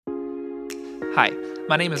Hi,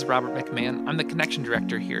 my name is Robert McMahon. I'm the Connection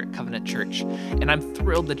Director here at Covenant Church, and I'm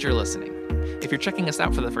thrilled that you're listening. If you're checking us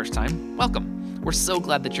out for the first time, welcome. We're so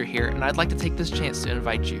glad that you're here, and I'd like to take this chance to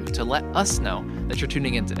invite you to let us know that you're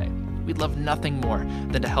tuning in today. We'd love nothing more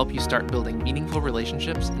than to help you start building meaningful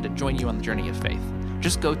relationships and to join you on the journey of faith.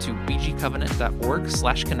 Just go to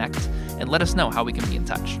bgcovenant.org/connect and let us know how we can be in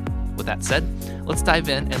touch. With that said, let's dive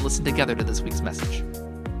in and listen together to this week's message.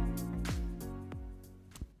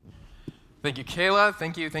 Thank you, Kayla.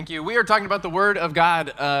 Thank you. We are talking about the Word of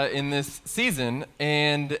God in this season,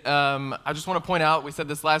 and I just want to point out, we said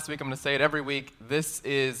this last week, I'm going to say it every week, this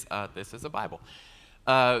is a Bible.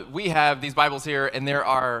 We have these Bibles here, and there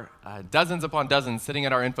are dozens upon dozens sitting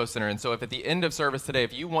at our info center, and so if at the end of service today,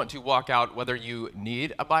 if you want to walk out, whether you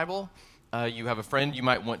need a Bible, you have a friend you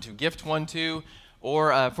might want to gift one to,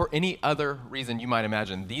 or for any other reason you might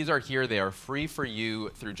imagine, these are here. They are free for you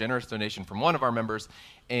through generous donation from one of our members,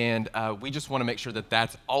 and we just want to make sure that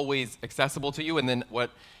that's always accessible to you. And then when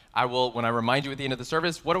I remind you at the end of the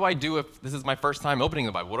service, what do I do if this is my first time opening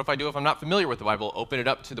the Bible? What if I do if I'm not familiar with the Bible? Open it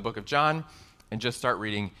up to the book of John and just start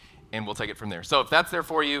reading, and we'll take it from there. So if that's there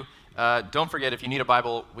for you, don't forget, if you need a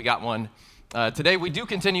Bible, we got one. Today we do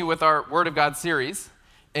continue with our Word of God series,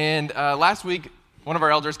 and last week, one of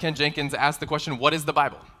our elders, Ken Jenkins, asked the question, what is the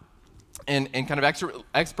Bible? And kind of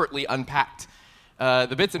expertly unpacked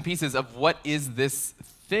the bits and pieces of what is this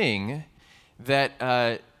thing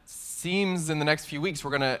that seems in the next few weeks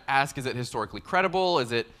we're going to ask, is it historically credible?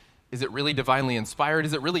 Is it really divinely inspired?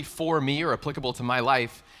 Is it really for me or applicable to my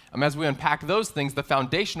life? As we unpack those things, the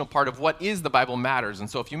foundational part of what is the Bible matters. And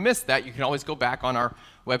so if you missed that, you can always go back on our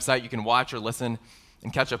website. You can watch or listen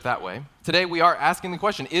and catch up that way. Today we are asking the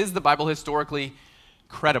question, is the Bible historically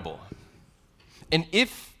credible? And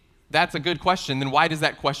if that's a good question, then why does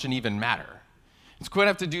that question even matter? It's going to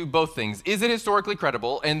have to do both things. Is it historically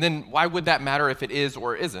credible? And then why would that matter if it is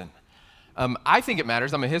or isn't? I think it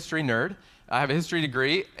matters. I'm a history nerd. I have a history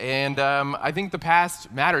degree, and I think the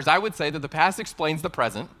past matters. I would say that the past explains the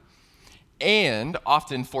present and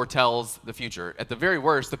often foretells the future. At the very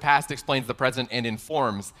worst, the past explains the present and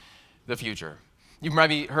informs the future. You've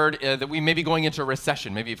maybe heard that we may be going into a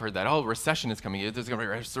recession. Maybe you've heard that. Oh, recession is coming. There's going to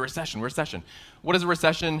be a recession. What does a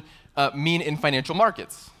recession mean in financial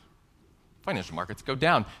markets? Financial markets go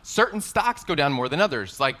down. Certain stocks go down more than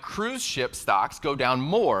others, like cruise ship stocks go down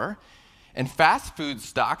more, and fast food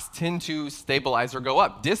stocks tend to stabilize or go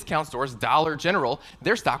up. Discount stores, Dollar General,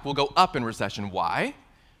 their stock will go up in recession. Why?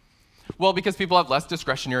 Well, because people have less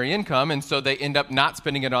discretionary income, and so they end up not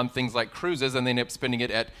spending it on things like cruises, and they end up spending it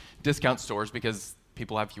at discount stores because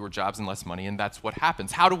people have fewer jobs and less money, and that's what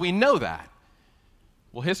happens. How do we know that?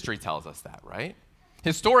 Well, history tells us that, right?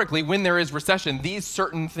 Historically, when there is recession, these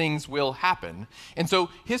certain things will happen. And so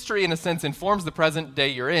history, in a sense, informs the present day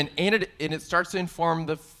you're in, and it starts to inform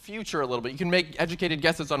the future a little bit. You can make educated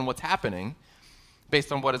guesses on what's happening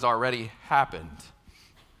based on what has already happened.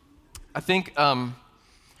 I think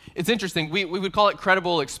it's interesting. We would call it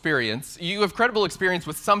credible experience. You have credible experience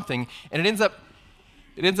with something, and it ends up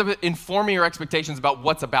informing your expectations about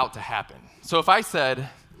what's about to happen. So if I said,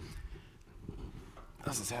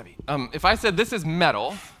 this is heavy. If I said this is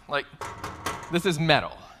metal, like this is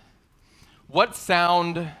metal, what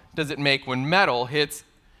sound does it make when metal hits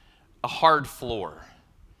a hard floor?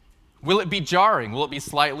 Will it be jarring? Will it be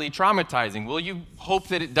slightly traumatizing? Will you hope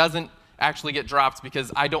that it doesn't actually get dropped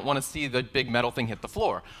because I don't want to see the big metal thing hit the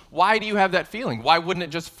floor? Why do you have that feeling? Why wouldn't it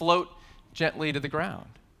just float gently to the ground?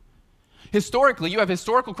 Historically, you have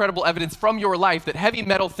historical credible evidence from your life that heavy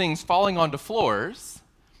metal things falling onto floors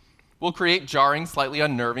will create jarring, slightly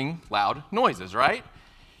unnerving, loud noises, right?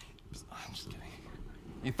 I'm just kidding.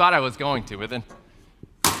 You thought I was going to, but then.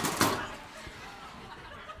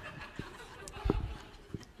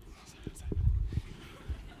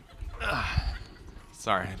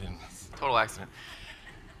 Sorry, I didn't. Total accident.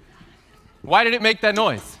 Why did it make that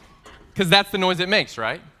noise? Because that's the noise it makes,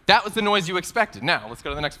 right? That was the noise you expected. Now, let's go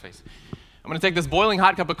to the next phase. I'm going to take this boiling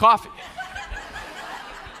hot cup of coffee.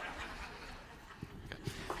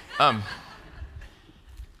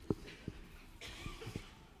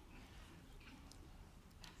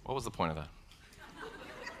 What was the point of that?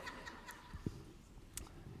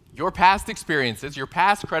 Your past experiences, your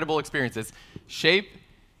past credible experiences, shape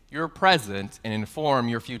your present and inform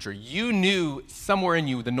your future. You knew somewhere in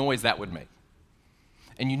you the noise that would make.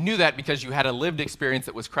 And you knew that because you had a lived experience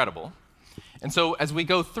that was credible. And so as we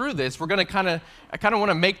go through this, I kind of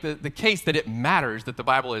want to make the case that it matters that the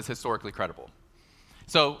Bible is historically credible.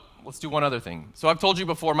 So let's do one other thing. So I've told you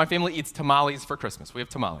before, my family eats tamales for Christmas. We have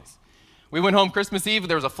tamales. We went home Christmas Eve.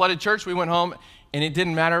 There was a flooded church. We went home, and it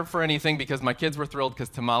didn't matter for anything because my kids were thrilled because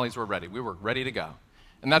tamales were ready. We were ready to go.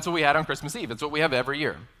 And that's what we had on Christmas Eve. It's what we have every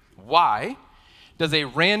year. Why does a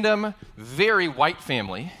random, very white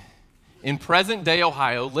family in present-day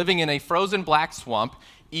Ohio, living in a frozen black swamp,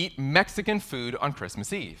 eat Mexican food on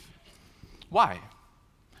Christmas Eve? Why?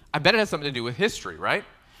 I bet it has something to do with history, right?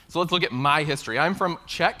 So let's look at my history. I'm from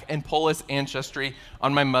Czech and Polish ancestry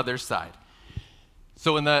on my mother's side.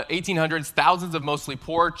 So in the 1800s, thousands of mostly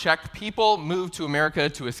poor Czech people moved to America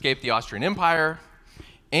to escape the Austrian Empire,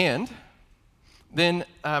 and then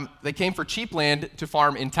they came for cheap land to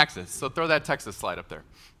farm in Texas. So throw that Texas slide up there.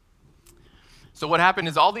 So what happened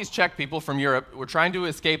is all these Czech people from Europe were trying to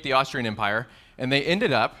escape the Austrian Empire, and they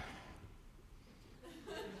ended up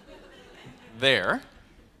there.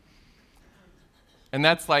 And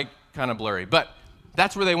that's like kind of blurry, but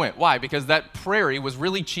that's where they went. Why? Because that prairie was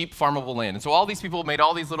really cheap farmable land. And so all these people made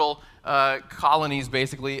all these little colonies,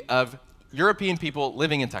 basically, of European people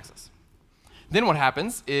living in Texas. Then what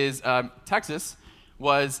happens is Texas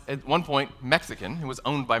was, at one point, Mexican. It was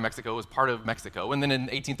owned by Mexico. It was part of Mexico. And then in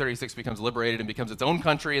 1836 becomes liberated and becomes its own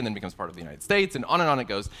country and then becomes part of the United States, and on it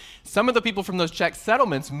goes. Some of the people from those Czech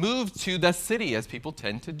settlements moved to the city, as people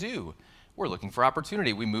tend to do. We're looking for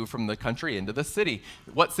opportunity. We moved from the country into the city.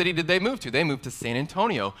 What city did they move to? They moved to San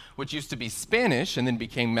Antonio, which used to be Spanish and then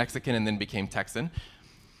became Mexican and then became Texan.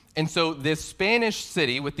 And so this Spanish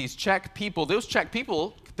city with these Czech people, those Czech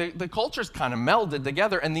people, the cultures kind of melded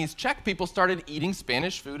together, and these Czech people started eating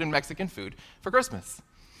Spanish food and Mexican food for Christmas.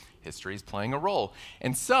 History is playing a role.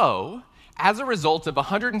 And so, as a result of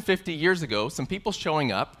 150 years ago, some people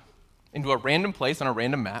showing up into a random place on a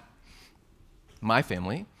random map, my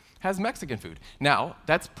family has Mexican food. Now,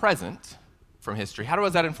 that's present from history. How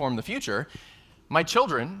does that inform the future? My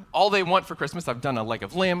children, all they want for Christmas, I've done a leg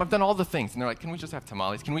of lamb, I've done all the things, and they're like, can we just have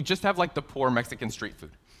tamales? Can we just have like the poor Mexican street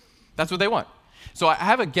food? That's what they want. So I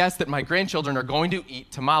have a guess that my grandchildren are going to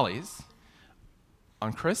eat tamales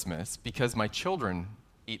on Christmas because my children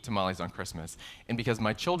eat tamales on Christmas. And because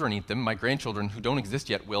my children eat them, my grandchildren, who don't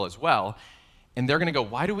exist yet, will as well. And they're going to go,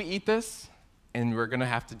 why do we eat this? And we're going to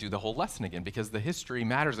have to do the whole lesson again because the history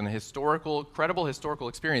matters, and a credible historical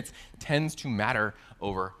experience tends to matter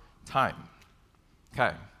over time.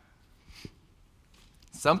 Okay.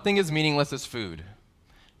 Something as meaningless as food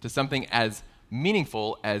to something as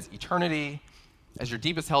meaningful as eternity, as your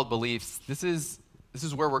deepest held beliefs. This is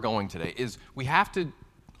where we're going today, is we have to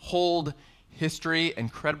hold history and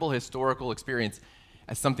credible historical experience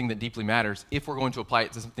as something that deeply matters if we're going to apply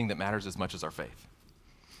it to something that matters as much as our faith.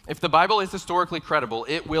 If the Bible is historically credible,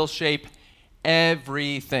 it will shape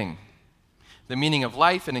everything. The meaning of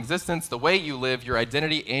life and existence, the way you live, your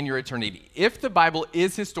identity, and your eternity. If the Bible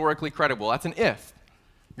is historically credible, that's an if.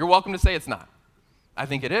 You're welcome to say it's not. I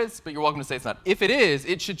think it is, but you're welcome to say it's not. If it is,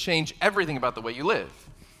 it should change everything about the way you live.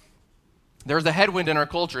 There's a headwind in our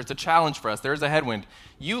culture. It's a challenge for us. There's a headwind.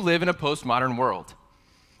 You live in a postmodern world.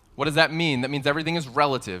 What does that mean? That means everything is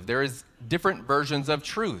relative. There is different versions of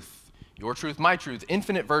truth. Your truth, my truth,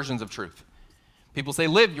 infinite versions of truth. People say,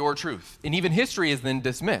 live your truth. And even history is then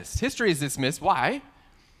dismissed. History is dismissed. Why?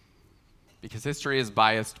 Because history is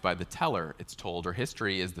biased by the teller, it's told, or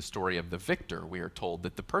history is the story of the victor. We are told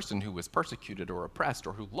that the person who was persecuted or oppressed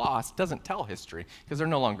or who lost doesn't tell history because they're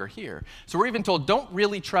no longer here. So we're even told, don't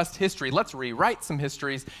really trust history. Let's rewrite some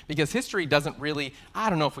histories because history doesn't really,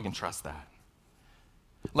 I don't know if we can trust that.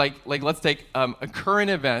 Like let's take a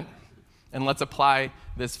current event and let's apply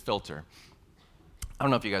this filter. I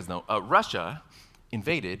don't know if you guys know, Russia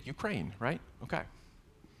invaded Ukraine, right? Okay.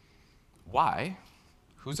 Why?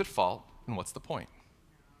 Who's at fault? And what's the point?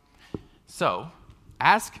 So,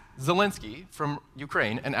 ask Zelensky from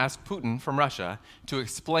Ukraine and ask Putin from Russia to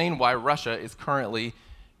explain why Russia is currently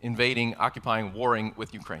invading, occupying, warring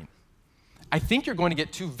with Ukraine. I think you're going to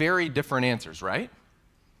get two very different answers, right?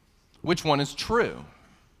 Which one is true?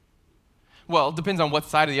 Well, it depends on what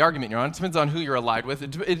side of the argument you're on. It depends on who you're allied with.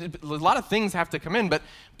 A lot of things have to come in,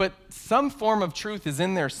 but some form of truth is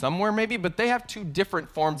in there somewhere maybe, but they have two different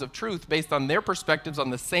forms of truth based on their perspectives on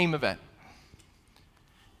the same event.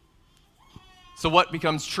 So what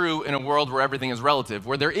becomes true in a world where everything is relative?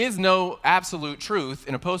 Where there is no absolute truth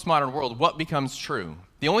in a postmodern world, what becomes true?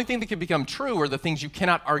 The only thing that can become true are the things you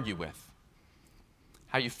cannot argue with.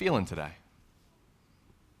 How you feeling today?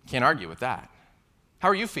 Can't argue with that. How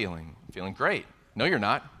are you feeling? Feeling great. No, you're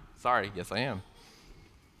not. Sorry. Yes, I am.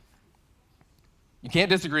 You can't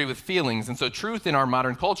disagree with feelings, and so truth in our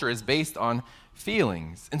modern culture is based on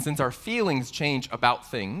feelings. And since our feelings change about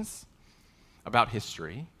things, about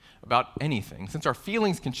history, about anything, since our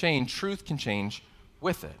feelings can change, truth can change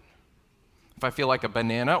with it. If I feel like a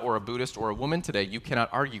banana or a Buddhist or a woman today, you cannot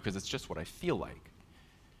argue because it's just what I feel like.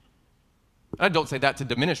 And I don't say that to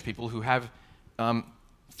diminish people who have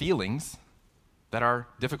feelings that are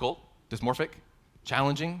difficult, dysmorphic,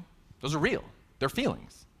 challenging. Those are real. They're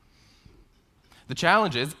feelings. The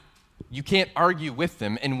challenge is you can't argue with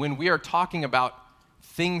them, and when we are talking about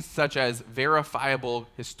things such as verifiable,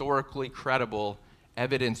 historically credible,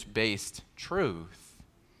 evidence-based truth,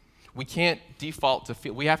 we can't default to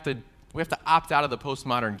feel. We have to opt out of the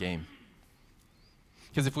postmodern game.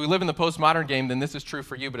 Because if we live in the postmodern game, then this is true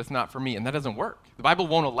for you, but it's not for me, and that doesn't work. The Bible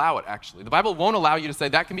won't allow it, actually. The Bible won't allow you to say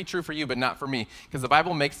that can be true for you, but not for me, because the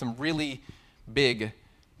Bible makes some really big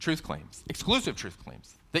truth claims, exclusive truth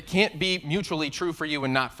claims, that can't be mutually true for you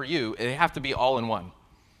and not for you. They have to be all in one.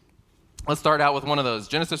 Let's start out with one of those.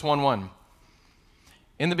 Genesis 1:1.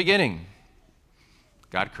 In the beginning,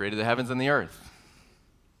 God created the heavens and the earth.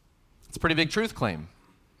 It's a pretty big truth claim.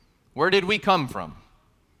 Where did we come from?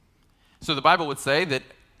 So the Bible would say that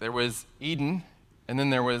there was Eden, and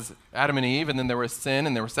then there was Adam and Eve, and then there was sin,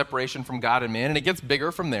 and there was separation from God and man, and it gets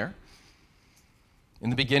bigger from there. In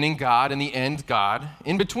the beginning, God. In the end, God.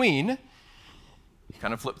 In between, you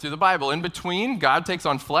kind of flip through the Bible. In between, God takes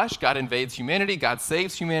on flesh. God invades humanity. God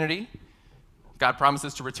saves humanity. God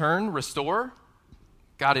promises to return, restore.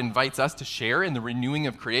 God invites us to share in the renewing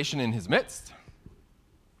of creation in his midst.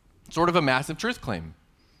 Sort of a massive truth claim.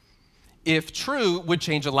 If true, would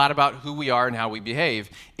change a lot about who we are and how we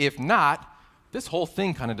behave. If not, this whole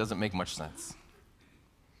thing kind of doesn't make much sense.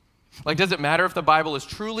 Like, does it matter if the Bible is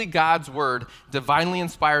truly God's word, divinely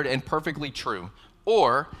inspired and perfectly true,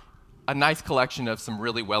 or a nice collection of some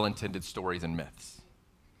really well-intended stories and myths?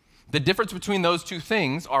 The difference between those two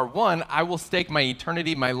things are, one, I will stake my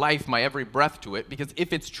eternity, my life, my every breath to it, because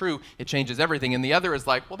if it's true, it changes everything. And the other is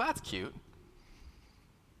like, well, that's cute.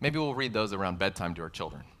 Maybe we'll read those around bedtime to our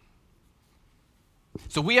children.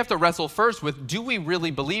 So we have to wrestle first with, do we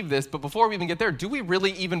really believe this? But before we even get there, do we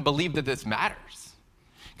really even believe that this matters?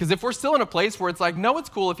 Because if we're still in a place where it's like, no, it's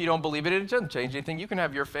cool if you don't believe it, it doesn't change anything. You can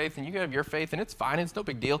have your faith, and you can have your faith, and it's fine, it's no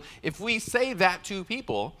big deal. If we say that to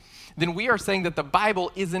people, then we are saying that the Bible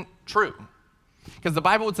isn't true. Because the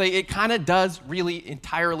Bible would say it kind of does really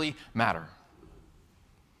entirely matter.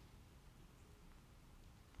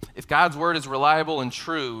 If God's word is reliable and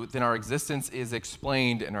true, then our existence is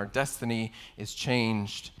explained and our destiny is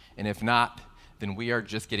changed. And if not, then we are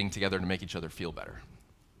just getting together to make each other feel better.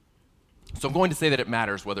 So I'm going to say that it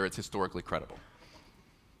matters whether it's historically credible.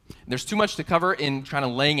 There's too much to cover in trying to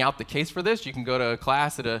laying out the case for this. You can go to a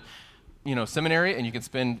class at a seminary and you can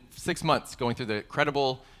spend 6 months going through the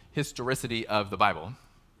credible historicity of the Bible.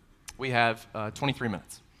 We have 23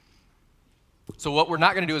 minutes. So what we're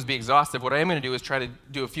not going to do is be exhaustive. What I am going to do is try to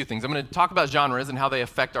do a few things. I'm going to talk about genres and how they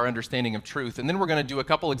affect our understanding of truth. And then we're going to do a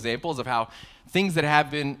couple examples of how things that have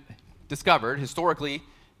been discovered, historically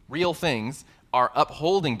real things, are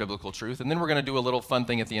upholding biblical truth. And then we're going to do a little fun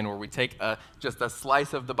thing at the end where we take just a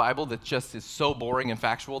slice of the Bible that just is so boring and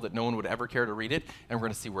factual that no one would ever care to read it, and we're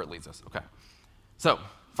going to see where it leads us. Okay. So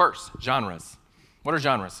first, genres. What are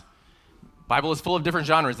genres? Bible is full of different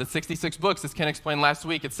genres. It's 66 books, as Ken explained last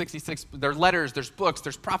week. It's 66, there's letters, there's books,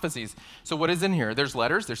 there's prophecies. So what is in here? There's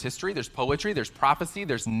letters, there's history, there's poetry, there's prophecy,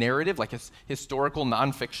 there's narrative, like historical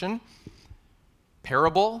nonfiction,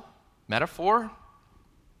 parable, metaphor.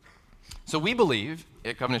 So we believe,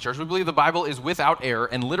 at Covenant Church, we believe the Bible is without error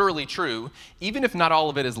and literally true, even if not all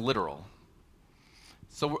of it is literal.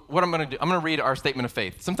 So what I'm going to do, I'm going to read our statement of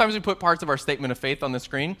faith. Sometimes we put parts of our statement of faith on the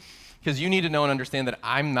screen, because you need to know and understand that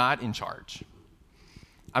I'm not in charge.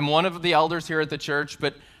 I'm one of the elders here at the church,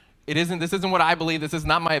 but this isn't what I believe. This is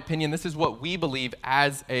not my opinion. This is what we believe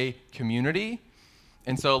as a community.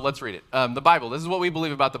 And so let's read it. The Bible, this is what we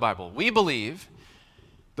believe about the Bible. We believe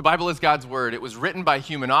the Bible is God's word. It was written by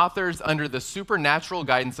human authors under the supernatural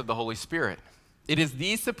guidance of the Holy Spirit. It is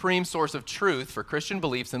the supreme source of truth for Christian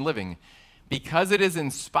beliefs and living. Because it is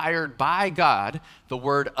inspired by God, the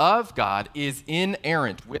word of God is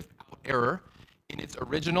inerrant, without error, in its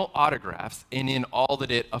original autographs and in all that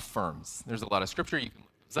it affirms. There's a lot of scripture. You can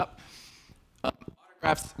look this up.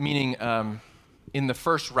 Autographs meaning in the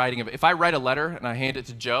first writing of it. If I write a letter and I hand it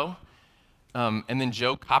to Joe, and then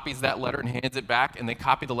Joe copies that letter and hands it back, and they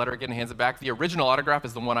copy the letter again and hands it back, the original autograph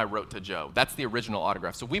is the one I wrote to Joe. That's the original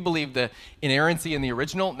autograph. So we believe the inerrancy in the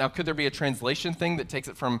original. Now, could there be a translation thing that takes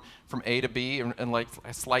it from A to B and like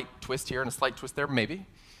a slight twist here and a slight twist there? Maybe.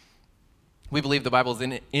 We believe the Bible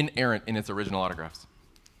is inerrant in its original autographs.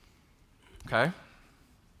 Okay?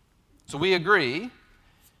 So we agree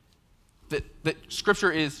that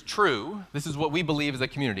Scripture is true. This is what we believe as a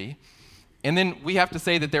community. And then we have to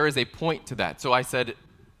say that there is a point to that. So I said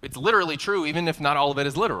it's literally true, even if not all of it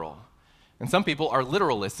is literal. And some people are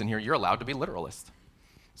literalists in here. You're allowed to be literalist.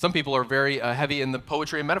 Some people are very heavy in the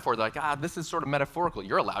poetry and metaphor. They're like, this is sort of metaphorical.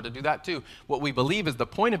 You're allowed to do that too. What we believe is the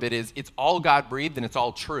point of it is it's all God-breathed and it's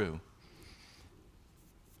all true.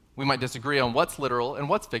 We might disagree on what's literal and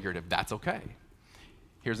what's figurative. That's okay.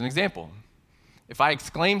 Here's an example. If I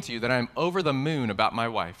exclaim to you that I'm over the moon about my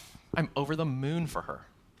wife, I'm over the moon for her.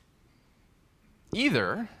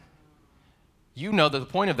 Either you know that the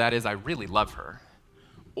point of that is I really love her,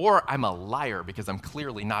 or I'm a liar because I'm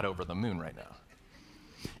clearly not over the moon right now.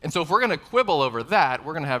 And so if we're going to quibble over that,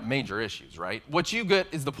 we're going to have major issues, right? What you get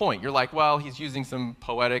is the point. You're like, well, he's using some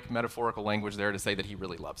poetic, metaphorical language there to say that he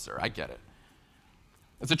really loves her. I get it.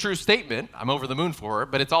 It's a true statement. I'm over the moon for her,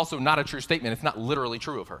 but it's also not a true statement. It's not literally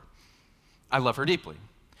true of her. I love her deeply.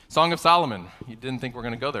 Song of Solomon. You didn't think we're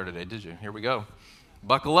going to go there today, did you? Here we go.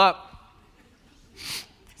 Buckle up.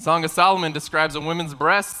 Song of Solomon describes a woman's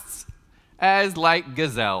breasts as like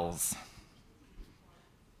gazelles.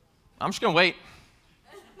 I'm just going to wait.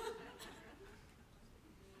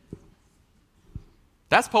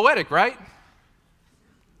 That's poetic, right?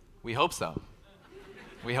 We hope so.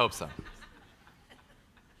 We hope so.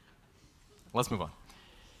 Let's move on.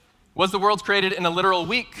 Was the world created in a literal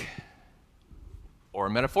week or a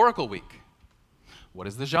metaphorical week? What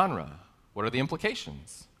is the genre? What are the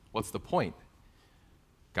implications? What's the point?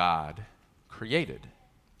 God created.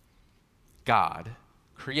 God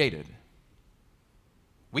created.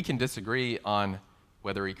 We can disagree on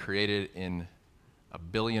whether he created in a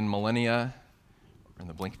billion millennia or in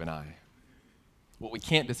the blink of an eye. What we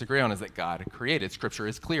can't disagree on is that God created. Scripture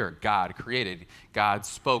is clear. God created. God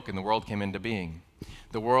spoke and the world came into being.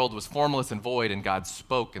 The world was formless and void and God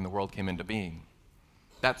spoke and the world came into being.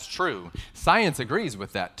 That's true. Science agrees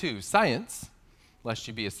with that too. Science, lest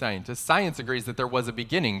you be a scientist, science agrees that there was a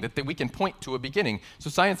beginning, that we can point to a beginning.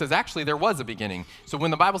 So science says actually there was a beginning. So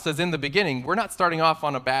when the Bible says in the beginning, we're not starting off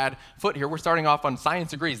on a bad foot here. We're starting off on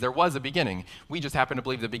science agrees there was a beginning. We just happen to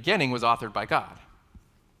believe the beginning was authored by God.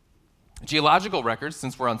 Geological records,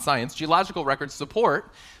 since we're on science, geological records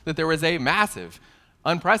support that there was a massive,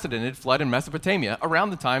 unprecedented flood in Mesopotamia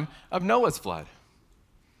around the time of Noah's flood.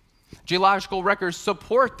 Geological records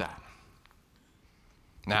support that.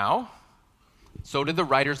 Now, so did the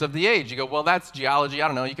writers of the age. You go, well, that's geology. I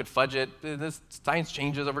don't know. You could fudge it. This science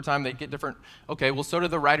changes over time. They get different. Okay, well, so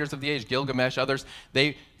did the writers of the age, Gilgamesh, others.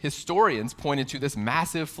 Historians pointed to this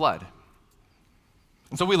massive flood.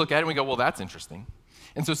 And so we look at it and we go, well, that's interesting.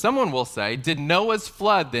 And so someone will say, did Noah's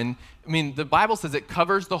flood then, the Bible says it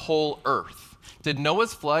covers the whole earth. Did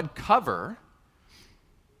Noah's flood cover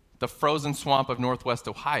the frozen swamp of Northwest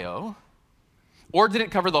Ohio? Or did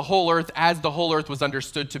it cover the whole earth as the whole earth was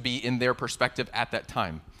understood to be in their perspective at that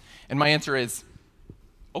time? And my answer is,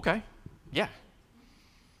 okay, yeah.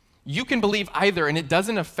 You can believe either, and it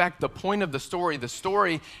doesn't affect the point of the story. The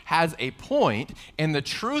story has a point, and the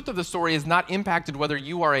truth of the story is not impacted whether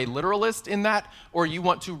you are a literalist in that or you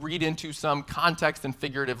want to read into some context and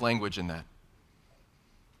figurative language in that.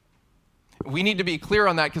 We need to be clear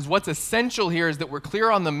on that because what's essential here is that we're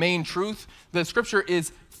clear on the main truth. The scripture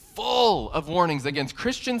is full of warnings against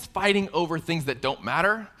Christians fighting over things that don't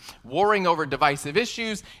matter, warring over divisive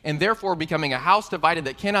issues, and therefore becoming a house divided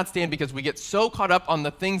that cannot stand because we get so caught up on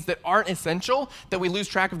the things that aren't essential that we lose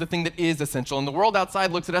track of the thing that is essential. And the world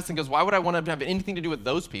outside looks at us and goes, why would I want to have anything to do with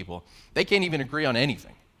those people? They can't even agree on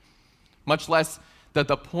anything, much less that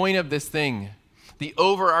the point of this thing, the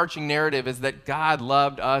overarching narrative is that God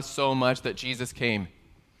loved us so much that Jesus came.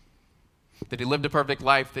 That he lived a perfect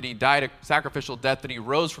life, that he died a sacrificial death, that he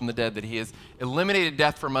rose from the dead, that he has eliminated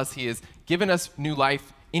death from us, he has given us new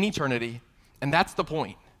life in eternity, and that's the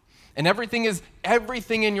point. And everything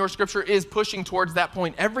in your scripture is pushing towards that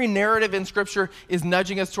point. Every narrative in scripture is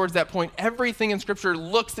nudging us towards that point. Everything in scripture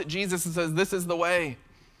looks at Jesus and says, this is the way.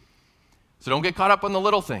 So don't get caught up on the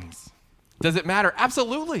little things. Does it matter?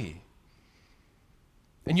 Absolutely.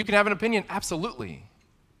 And you can have an opinion? Absolutely.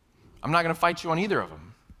 I'm not going to fight you on either of them.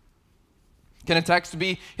 Can a text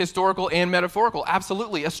be historical and metaphorical?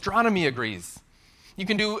 Absolutely. Astronomy agrees. You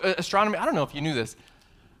can do astronomy. I don't know if you knew this.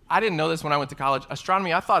 I didn't know this when I went to college.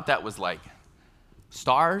 Astronomy, I thought that was like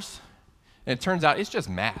stars. And it turns out it's just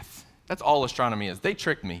math. That's all astronomy is. They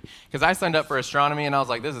tricked me because I signed up for astronomy and I was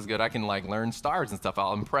like, this is good. I can learn stars and stuff.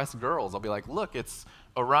 I'll impress girls. I'll be like, look, it's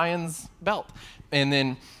Orion's belt. And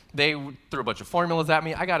then they threw a bunch of formulas at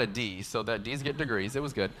me. I got a D, so that D's get degrees. It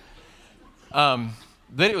was good.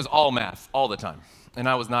 Then it was all math all the time, and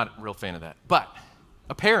I was not a real fan of that. But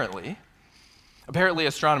apparently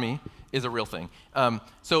astronomy is a real thing.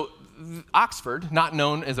 So Oxford, not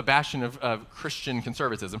known as a bastion of Christian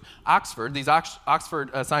conservatism, these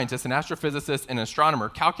Oxford scientists, an astrophysicist and an astronomer,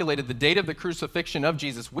 calculated the date of the crucifixion of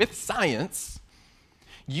Jesus with science,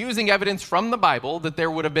 using evidence from the Bible that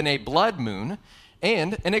there would have been a blood moon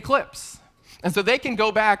and an eclipse. And so they can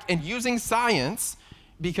go back and using science,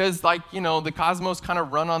 because the cosmos kind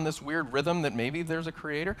of run on this weird rhythm that maybe there's a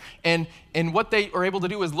creator. And what they are able to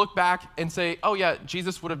do is look back and say, oh yeah,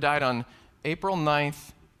 Jesus would have died on April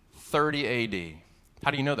 9th, 30 AD.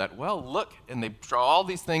 How do you know that? Well, look, and they draw all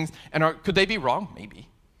these things, and could they be wrong? Maybe.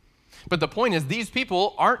 But the point is, these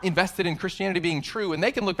people aren't invested in Christianity being true, and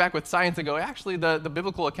they can look back with science and go, actually, the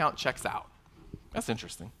biblical account checks out. That's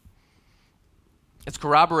interesting. It's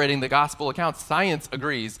corroborating the gospel accounts. Science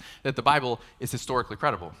agrees that the Bible is historically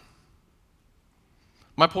credible.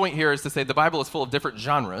 My point here is to say the Bible is full of different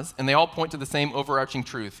genres, and they all point to the same overarching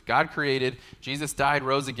truth. God created, Jesus died,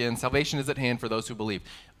 rose again, salvation is at hand for those who believe.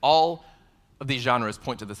 All of these genres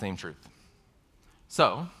point to the same truth.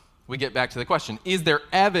 So, we get back to the question, is there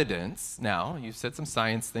evidence, now, you said some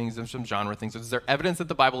science things and some genre things, is there evidence that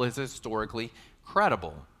the Bible is historically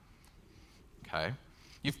credible? Okay.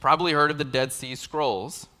 You've probably heard of the Dead Sea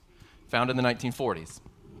Scrolls, found in the 1940s.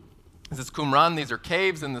 This is Qumran. These are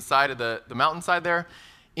caves in the side of the mountainside there.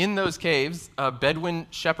 In those caves, Bedouin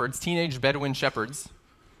shepherds, teenage Bedouin shepherds,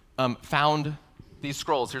 found these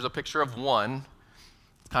scrolls. Here's a picture of one.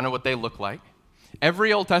 It's kind of what they look like.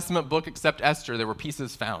 Every Old Testament book except Esther, there were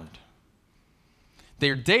pieces found.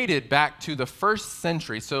 They're dated back to the 1st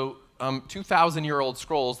century, so 2,000-year-old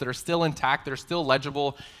scrolls that are still intact, that are still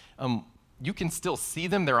legible. You can still see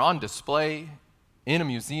them. They're on display in a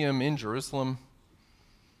museum in Jerusalem.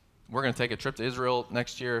 We're going to take a trip to Israel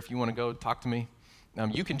next year. If you want to go, talk to me.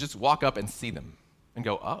 You can just walk up and see them and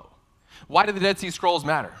go, oh. Why do the Dead Sea Scrolls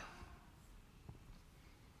matter?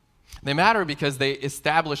 They matter because they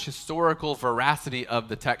establish historical veracity of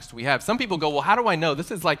the text we have. Some people go, well, how do I know? This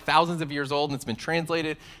is like thousands of years old, and it's been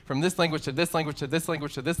translated from this language to this language to this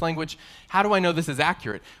language to this language. How do I know this is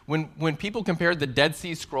accurate? When people compared the Dead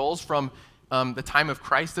Sea Scrolls from the time of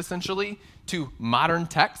Christ, essentially, to modern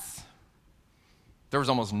texts, there was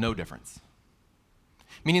almost no difference.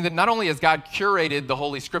 Meaning that not only has God curated the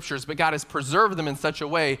Holy Scriptures, but God has preserved them in such a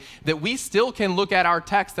way that we still can look at our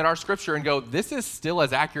text, at our Scripture, and go, this is still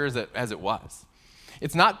as accurate as it was.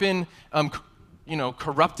 It's not been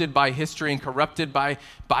corrupted by history and corrupted by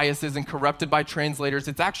biases and corrupted by translators.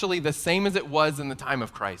 It's actually the same as it was in the time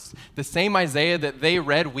of Christ. The same Isaiah that they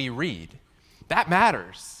read, we read. That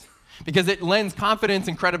matters. Because it lends confidence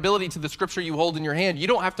and credibility to the scripture you hold in your hand. You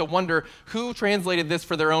don't have to wonder who translated this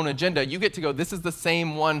for their own agenda. You get to go, this is the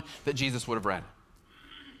same one that Jesus would have read.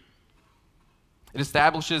 It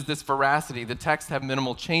establishes this veracity. The texts have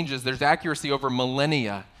minimal changes. There's accuracy over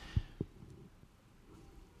millennia.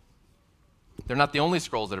 They're not the only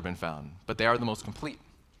scrolls that have been found, but they are the most complete.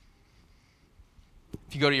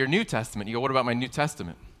 If you go to your New Testament, you go, what about my New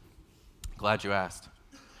Testament? Glad you asked.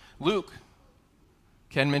 Luke.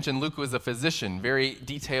 Ken mentioned Luke was a physician, very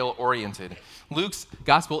detail-oriented. Luke's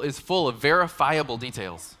gospel is full of verifiable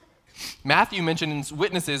details. Matthew mentions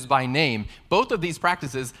witnesses by name. Both of these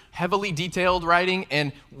practices, heavily detailed writing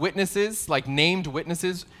and witnesses, like named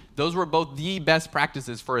witnesses, those were both the best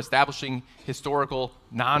practices for establishing historical,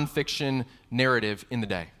 nonfiction narrative in the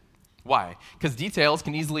day. Why? Because details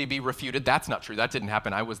can easily be refuted. That's not true. That didn't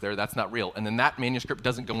happen. I was there. That's not real. And then that manuscript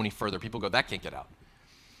doesn't go any further. People go, that can't get out.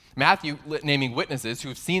 Matthew naming witnesses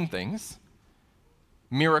who've seen things,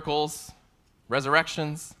 miracles,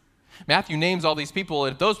 resurrections. Matthew names all these people,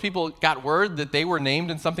 and if those people got word that they were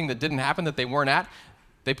named in something that didn't happen, that they weren't at,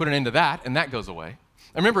 they put an end to that, and that goes away.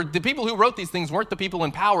 And remember, the people who wrote these things weren't the people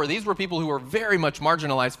in power. These were people who were very much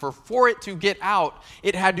marginalized. For it to get out,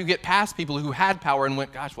 it had to get past people who had power and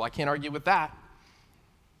went, gosh, well, I can't argue with that.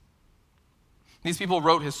 These people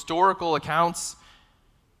wrote historical accounts,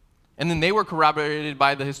 and then they were corroborated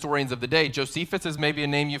by the historians of the day. Josephus is maybe a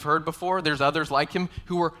name you've heard before. There's others like him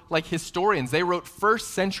who were like historians. They wrote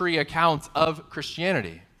first-century accounts of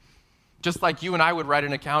Christianity. Just like you and I would write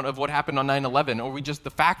an account of what happened on 9/11, or the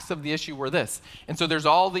facts of the issue were this. And so there's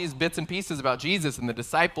all these bits and pieces about Jesus and the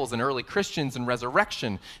disciples and early Christians and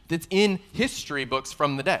resurrection that's in history books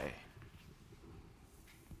from the day.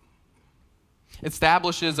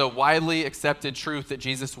 Establishes a widely accepted truth that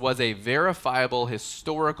Jesus was a verifiable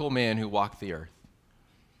historical man who walked the earth.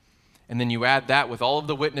 And then you add that with all of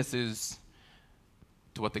the witnesses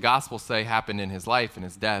to what the Gospels say happened in his life and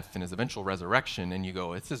his death and his eventual resurrection, and you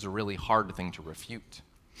go, this is a really hard thing to refute.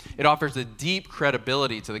 It offers a deep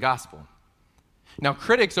credibility to the gospel. Now,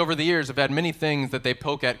 critics over the years have had many things that they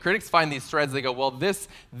poke at. Critics find these threads, they go, well, this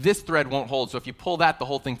thread won't hold, so if you pull that, the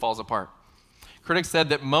whole thing falls apart. Critics said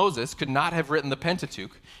that Moses could not have written the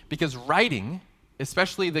Pentateuch because writing,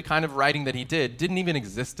 especially the kind of writing that he did, didn't even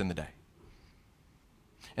exist in the day.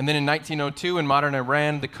 And then in 1902, in modern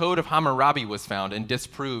Iran, the Code of Hammurabi was found and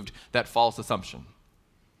disproved that false assumption.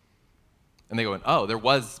 And they go, oh, there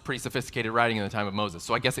was pretty sophisticated writing in the time of Moses,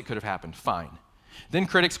 so I guess it could have happened. Fine. Then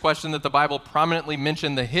critics questioned that the Bible prominently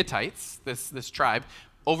mentioned the Hittites, this tribe,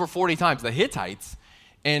 over 40 times, the Hittites.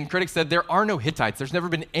 And critics said there are no Hittites. There's never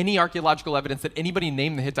been any archaeological evidence that anybody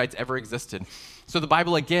named the Hittites ever existed. So the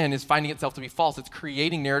Bible, again, is finding itself to be false. It's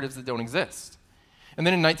creating narratives that don't exist. And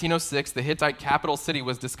then in 1906, the Hittite capital city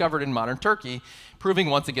was discovered in modern Turkey, proving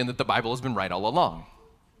once again that the Bible has been right all along.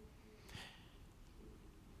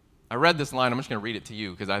 I read this line. I'm just going to read it to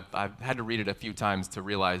you because I've had to read it a few times to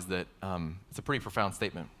realize that it's a pretty profound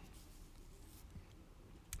statement.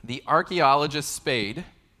 The archaeologist Spade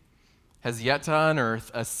has yet to unearth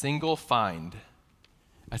a single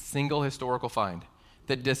historical find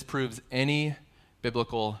that disproves any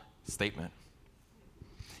biblical statement.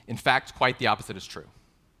 In fact, quite the opposite is true.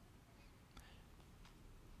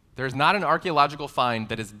 There's not an archaeological find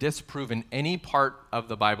that has disproven any part of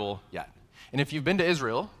the Bible yet. And if you've been to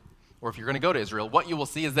Israel, or if you're going to go to Israel, what you will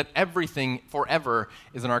see is that everything forever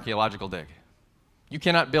is an archaeological dig. You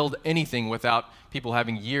cannot build anything without people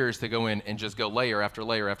having years to go in and just go layer after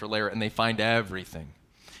layer after layer, and they find everything.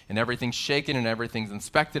 And everything's shaken, and everything's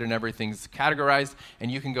inspected, and everything's categorized,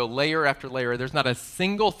 and you can go layer after layer. There's not a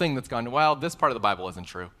single thing that's gone, well, this part of the Bible isn't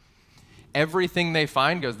true. Everything they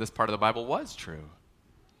find goes, this part of the Bible was true.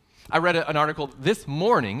 I read an article this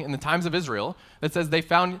morning in the Times of Israel that says they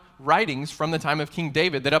found writings from the time of King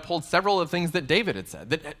David that uphold several of the things that David had said,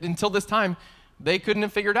 that until this time they couldn't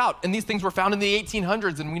have figured out. And these things were found in the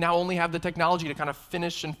 1800s, and we now only have the technology to kind of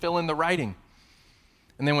finish and fill in the writing.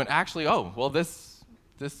 And they went, actually, oh, well, this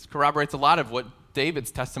corroborates a lot of what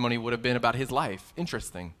David's testimony would have been about his life.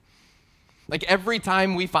 Interesting. Like every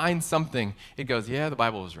time we find something, it goes, yeah, the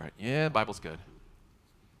Bible was right. Yeah, the Bible's good.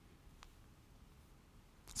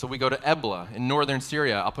 So we go to Ebla in northern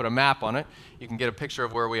Syria. I'll put a map on it. You can get a picture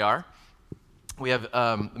of where we are. We have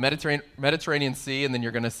the Mediterranean Sea, and then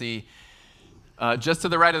you're going to see, just to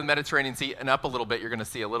the right of the Mediterranean Sea and up a little bit, you're going to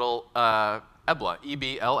see a little Ebla,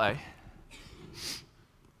 E-B-L-A.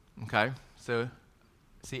 Okay, so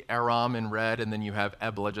see Aram in red, and then you have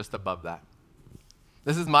Ebla just above that.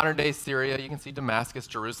 This is modern-day Syria. You can see Damascus,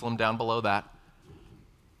 Jerusalem down below that.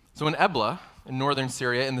 So in Ebla, in northern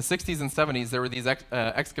Syria, in the 60s and 70s, there were these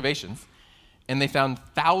excavations, and they found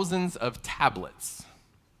thousands of tablets.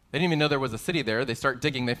 They didn't even know there was a city there. They start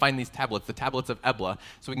digging. They find these tablets, the tablets of Ebla.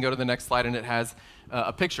 So we can go to the next slide, and it has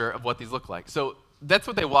a picture of what these look like. So that's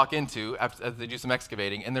what they walk into as they do some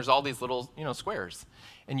excavating, and there's all these little, squares.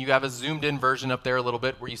 And you have a zoomed-in version up there a little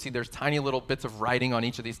bit where you see there's tiny little bits of writing on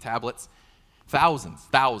each of these tablets. Thousands,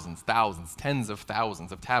 tens of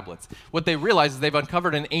thousands of tablets. What they realize is they've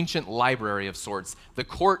uncovered an ancient library of sorts. The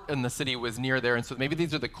court in the city was near there, and so maybe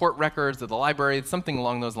these are the court records of the library, something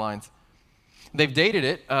along those lines. They've dated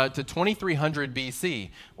it to 2300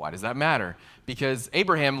 BC. Why does that matter? Because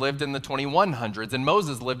Abraham lived in the 2100s, and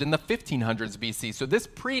Moses lived in the 1500s BC. So this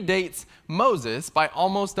predates Moses by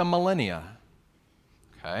almost a millennia.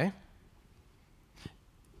 Okay?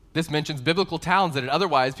 This mentions biblical towns that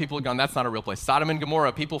otherwise people had gone, that's not a real place. Sodom and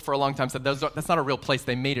Gomorrah, people for a long time said, that's not a real place.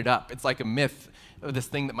 They made it up. It's like a myth of this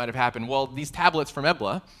thing that might have happened. Well, these tablets from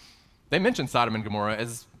Ebla, they mention Sodom and Gomorrah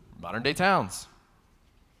as modern-day towns.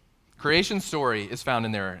 Creation story is found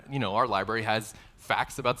in there. Our library has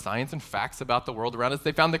facts about science and facts about the world around us.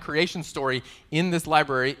 They found the creation story in this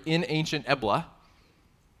library in ancient Ebla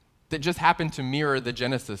that just happened to mirror the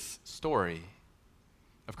Genesis story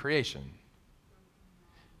of creation.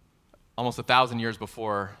 Almost 1,000 years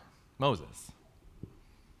before Moses.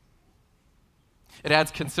 It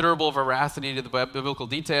adds considerable veracity to the biblical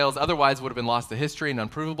details, otherwise would have been lost to history and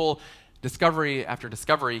unprovable. Discovery after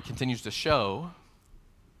discovery continues to show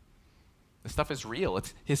this stuff is real.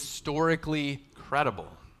 It's historically credible.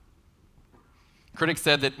 Critics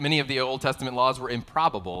said that many of the Old Testament laws were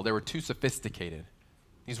improbable. They were too sophisticated.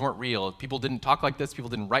 These weren't real. People didn't talk like this. People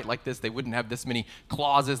didn't write like this. They wouldn't have this many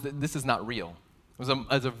clauses. This is not real. It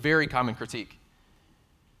was a very common critique.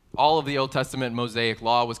 All of the Old Testament Mosaic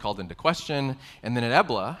law was called into question, and then at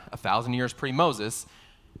Ebla, 1,000 years pre-Moses,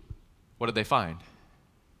 what did they find?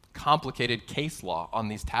 Complicated case law on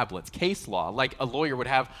these tablets. Case law, like a lawyer would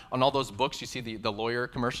have on all those books. You see the lawyer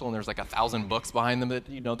commercial, and there's like 1,000 books behind them that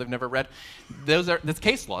they've never read. That's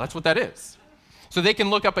case law. That's what that is. So they can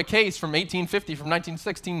look up a case from 1850, from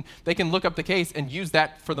 1916. They can look up the case and use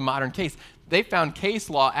that for the modern case. They found case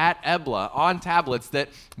law at Ebla on tablets that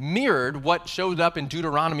mirrored what showed up in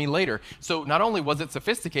Deuteronomy later. So not only was it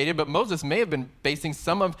sophisticated, but Moses may have been basing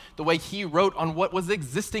some of the way he wrote on what was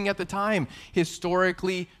existing at the time,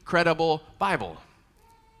 historically credible Bible.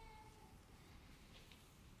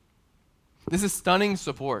 This is stunning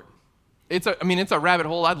support. It's a rabbit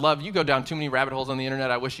hole I'd love. You go down too many rabbit holes on the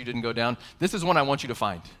internet I wish you didn't go down. This is one I want you to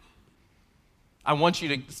find. I want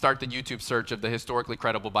you to start the YouTube search of the historically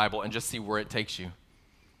credible Bible and just see where it takes you.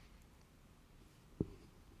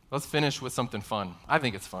 Let's finish with something fun. I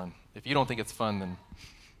think it's fun. If you don't think it's fun, then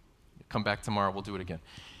come back tomorrow. We'll do it again.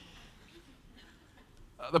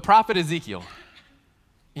 The prophet Ezekiel.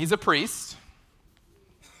 He's a priest.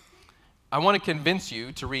 I want to convince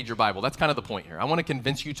you to read your Bible. That's kind of the point here. I want to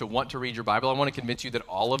convince you to want to read your Bible. I want to convince you that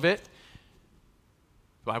all of it,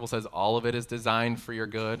 the Bible says all of it is designed for your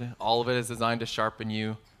good. All of it is designed to sharpen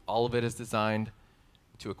you. All of it is designed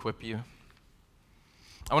to equip you.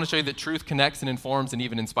 I want to show you that truth connects and informs and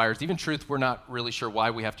even inspires. Even truth, we're not really sure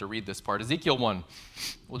why we have to read this part. Ezekiel 1,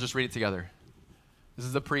 we'll just read it together. This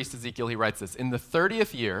is the priest Ezekiel, he writes this. In the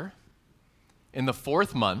 30th year, in the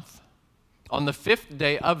 4th month, on the 5th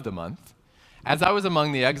day of the month, as I was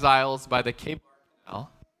among the exiles by the Kebar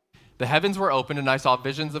Canal, the heavens were opened and I saw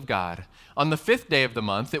visions of God. On the 5th day of the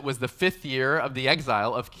month, it was the 5th year of the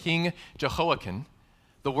exile of King Jehoiakim,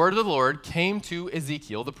 the word of the Lord came to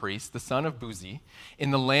Ezekiel, the priest, the son of Buzi,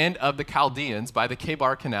 in the land of the Chaldeans by the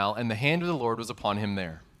Kebar Canal, and the hand of the Lord was upon him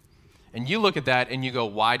there. And you look at that and you go,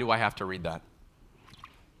 why do I have to read that?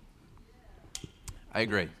 I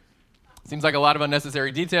agree. Seems like a lot of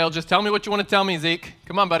unnecessary detail. Just tell me what you want to tell me, Zeke.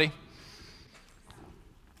 Come on, buddy.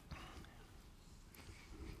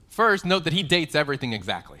 First, note that he dates everything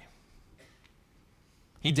exactly.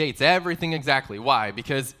 He dates everything exactly. Why?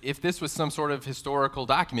 Because if this was some sort of historical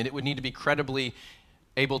document, it would need to be credibly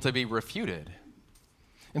able to be refuted.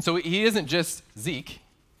 And so he isn't just Zeke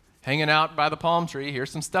hanging out by the palm tree.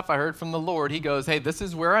 Here's some stuff I heard from the Lord. He goes, hey, this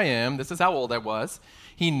is where I am. This is how old I was.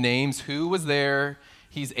 He names who was there.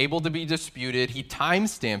 He's able to be disputed. He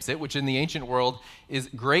timestamps it, which in the ancient world is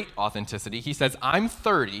great authenticity. He says, I'm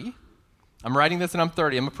 30. I'm writing this and I'm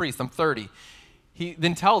 30. I'm a priest. I'm 30. He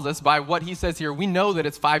then tells us by what he says here, we know that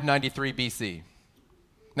it's 593 BC.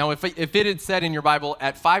 Now, if it had said in your Bible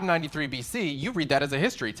at 593 BC, you read that as a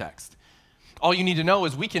history text. All you need to know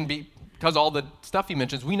is because all the stuff he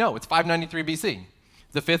mentions, we know it's 593 BC.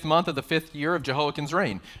 The 5th month of the 5th year of Jehoiakim's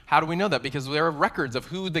reign. How do we know that? Because there are records of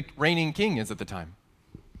who the reigning king is at the time.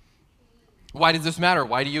 Why does this matter?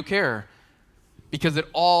 Why do you care? Because it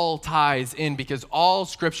all ties in, because all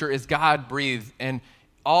Scripture is God-breathed, and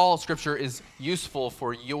all Scripture is useful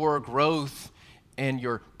for your growth and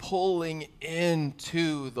your pulling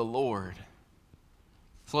into the Lord.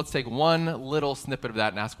 So let's take one little snippet of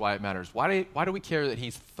that and ask why it matters. Why do we care that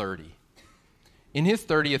he's 30? In his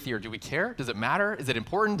 30th year, do we care? Does it matter? Is it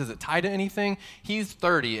important? Does it tie to anything? He's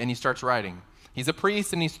 30 and he starts writing. He's a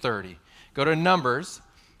priest and he's 30. Go to Numbers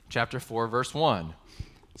chapter 4, verse 1.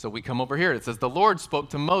 So we come over here. It says, the Lord spoke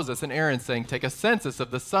to Moses and Aaron, saying, take a census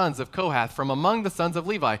of the sons of Kohath from among the sons of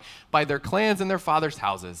Levi by their clans and their fathers'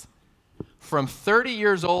 houses, from 30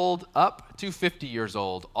 years old up to 50 years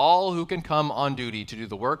old, all who can come on duty to do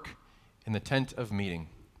the work in the tent of meeting.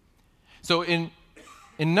 So in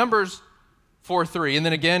Numbers 4:3, and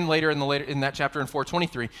then again later in that chapter in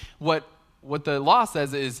 4:23, what the law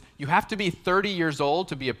says is you have to be 30 years old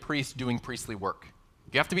to be a priest doing priestly work.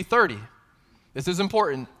 You have to be 30. This is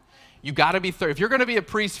important. You got to be 30. If you're going to be a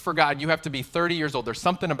priest for God, you have to be 30 years old. There's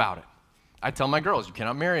something about it. I tell my girls, you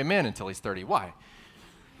cannot marry a man until he's 30. Why?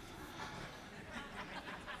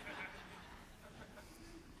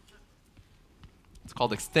 It's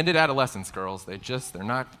called extended adolescence, girls. They're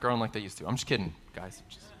not growing like they used to. I'm just kidding, guys.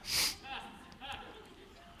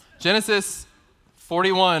 Genesis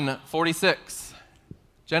 41:46.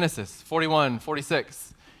 Genesis 41:46.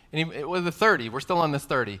 And it was the 30. We're still on this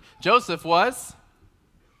 30. Joseph was,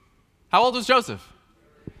 how old was Joseph?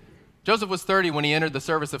 Joseph was 30 when he entered the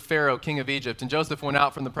service of Pharaoh, king of Egypt. And Joseph went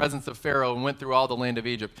out from the presence of Pharaoh and went through all the land of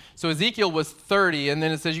Egypt. So Ezekiel was 30, and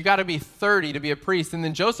then it says you got to be 30 to be a priest. And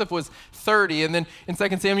then Joseph was 30, and then in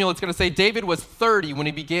 2 Samuel it's going to say David was 30 when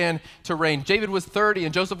he began to reign. David was 30,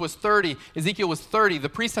 and Joseph was 30. Ezekiel was 30. The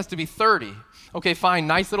priest has to be 30. Okay, fine,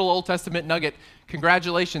 nice little Old Testament nugget.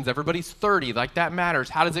 Congratulations, everybody's 30, like that matters.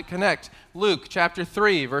 How does it connect? Luke chapter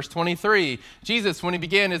 3, verse 23. Jesus, when he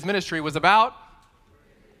began his ministry, was about?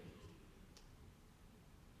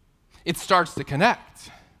 It starts to connect.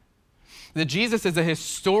 That Jesus is a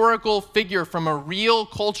historical figure from a real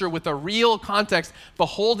culture with a real context,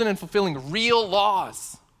 beholden and fulfilling real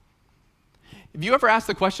laws. Have you ever asked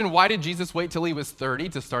the question, why did Jesus wait till he was 30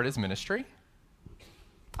 to start his ministry?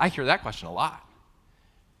 I hear that question a lot.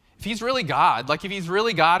 If he's really God, like if he's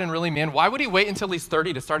really God and really man, why would he wait until he's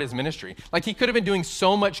 30 to start his ministry? Like he could have been doing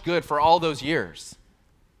so much good for all those years.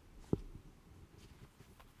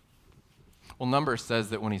 Well, Numbers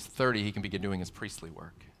says that when he's 30, he can begin doing his priestly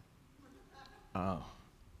work. Oh.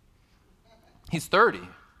 He's 30.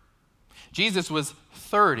 Jesus was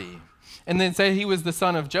 30. And then say he was the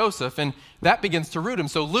son of Joseph, and that begins to root him.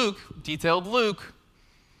 So Luke, detailed Luke,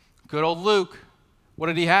 good old Luke, what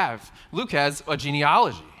did he have? Luke has a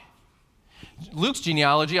genealogy. Luke's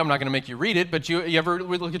genealogy, I'm not going to make you read it, but you ever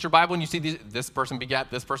look at your Bible and you see this person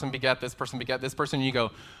begat, this person begat, this person begat, this person, and you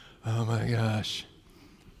go, oh my gosh.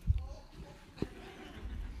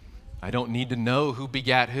 I don't need to know who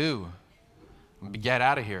begat who. Get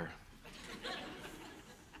out of here.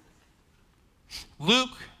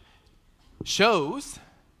 Luke shows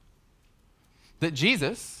that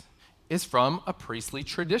Jesus is from a priestly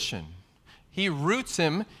tradition. He roots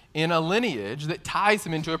him in a lineage that ties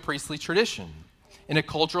him into a priestly tradition in a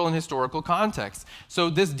cultural and historical context. So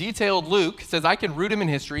this detailed Luke says, I can root him in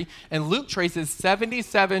history, and Luke traces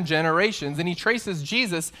 77 generations, and he traces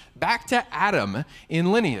Jesus back to Adam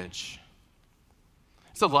in lineage.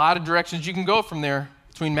 It's a lot of directions you can go from there.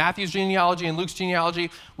 Between Matthew's genealogy and Luke's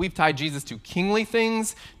genealogy, we've tied Jesus to kingly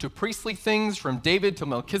things, to priestly things, from David to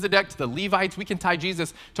Melchizedek to the Levites. We can tie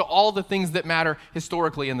Jesus to all the things that matter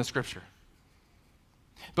historically in the scripture.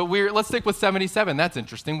 But let's stick with 77. That's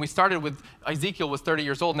interesting. We started with Ezekiel was 30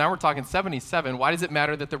 years old. Now we're talking 77. Why does it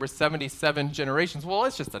matter that there were 77 generations? Well,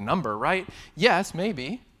 it's just a number, right? Yes,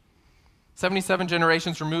 maybe. 77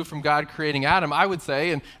 generations removed from God creating Adam, I would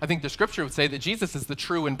say, and I think the scripture would say that Jesus is the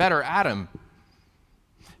true and better Adam.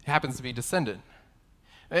 He happens to be descendant.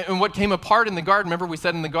 And what came apart in the garden, remember we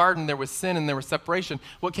said in the garden there was sin and there was separation.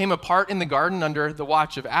 What came apart in the garden under the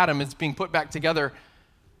watch of Adam is being put back together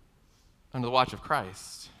under the watch of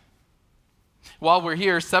Christ. While we're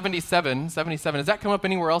here, 77, does that come up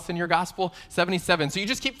anywhere else in your gospel? 77. So you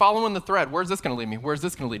just keep following the thread. Where's this going to lead me? Where's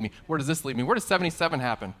this going to lead me? Where does this lead me? Where does 77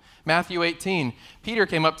 happen? Matthew 18. Peter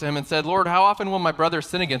came up to him and said, Lord, how often will my brother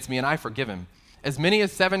sin against me and I forgive him? As many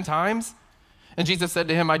as 7 times? And Jesus said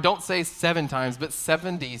to him, I don't say 7 times, but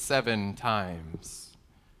 77 times.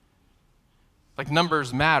 Like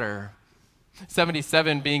numbers matter.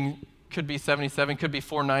 77 could be 77, could be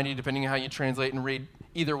 490, depending on how you translate and read.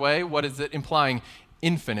 Either way, what is it implying?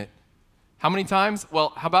 Infinite. How many times? Well,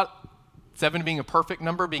 how about 7 being a perfect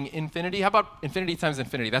number, being infinity? How about infinity times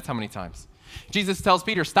infinity? That's how many times. Jesus tells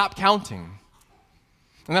Peter, stop counting.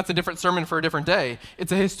 And that's a different sermon for a different day.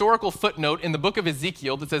 It's a historical footnote in the book of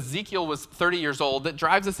Ezekiel that says Ezekiel was 30 years old that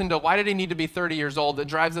drives us into why did he need to be 30 years old? That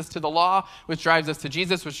drives us to the law, which drives us to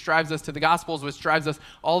Jesus, which drives us to the Gospels, which drives us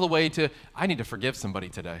all the way to, I need to forgive somebody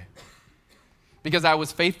today. Because I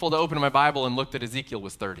was faithful to open my Bible and looked at Ezekiel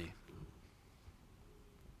was 30.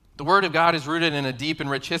 The Word of God is rooted in a deep and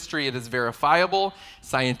rich history. It is verifiable,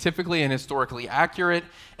 scientifically and historically accurate,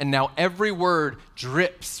 and now every word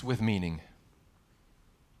drips with meaning.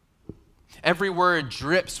 Every word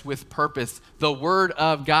drips with purpose. The Word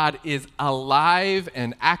of God is alive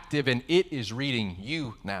and active, and it is reading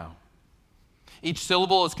you now. Each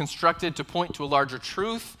syllable is constructed to point to a larger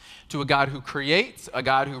truth, to a God who creates, a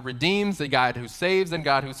God who redeems, a God who saves, and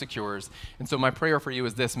God who secures. And so my prayer for you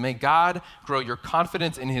is this: may God grow your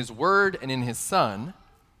confidence in His Word and in His Son,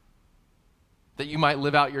 that you might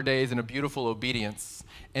live out your days in a beautiful obedience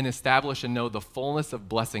and establish and know the fullness of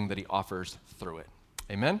blessing that He offers through it.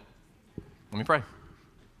 Amen? Let me pray.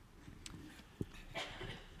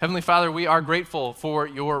 Heavenly Father, we are grateful for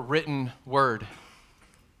your written word.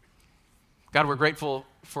 God, we're grateful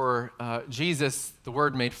for Jesus, the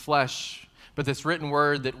Word made flesh, but this written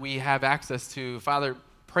word that we have access to, Father,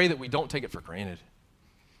 pray that we don't take it for granted.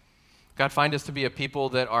 God, find us to be a people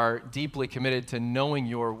that are deeply committed to knowing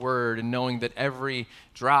your word and knowing that every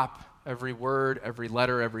drop, every word, every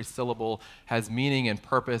letter, every syllable has meaning and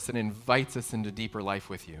purpose and invites us into deeper life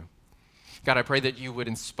with you. God, I pray that you would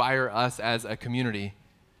inspire us as a community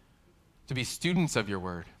to be students of your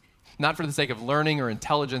word, not for the sake of learning or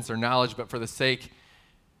intelligence or knowledge, but for the sake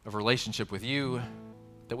of relationship with you,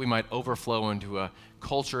 that we might overflow into a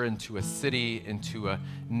culture, into a city, into a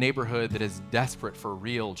neighborhood that is desperate for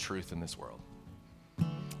real truth in this world.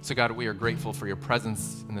 So God, we are grateful for your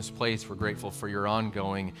presence in this place. We're grateful for your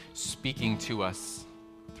ongoing speaking to us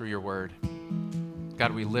through your word.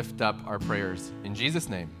 God, we lift up our prayers in Jesus'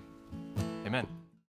 name. Amen.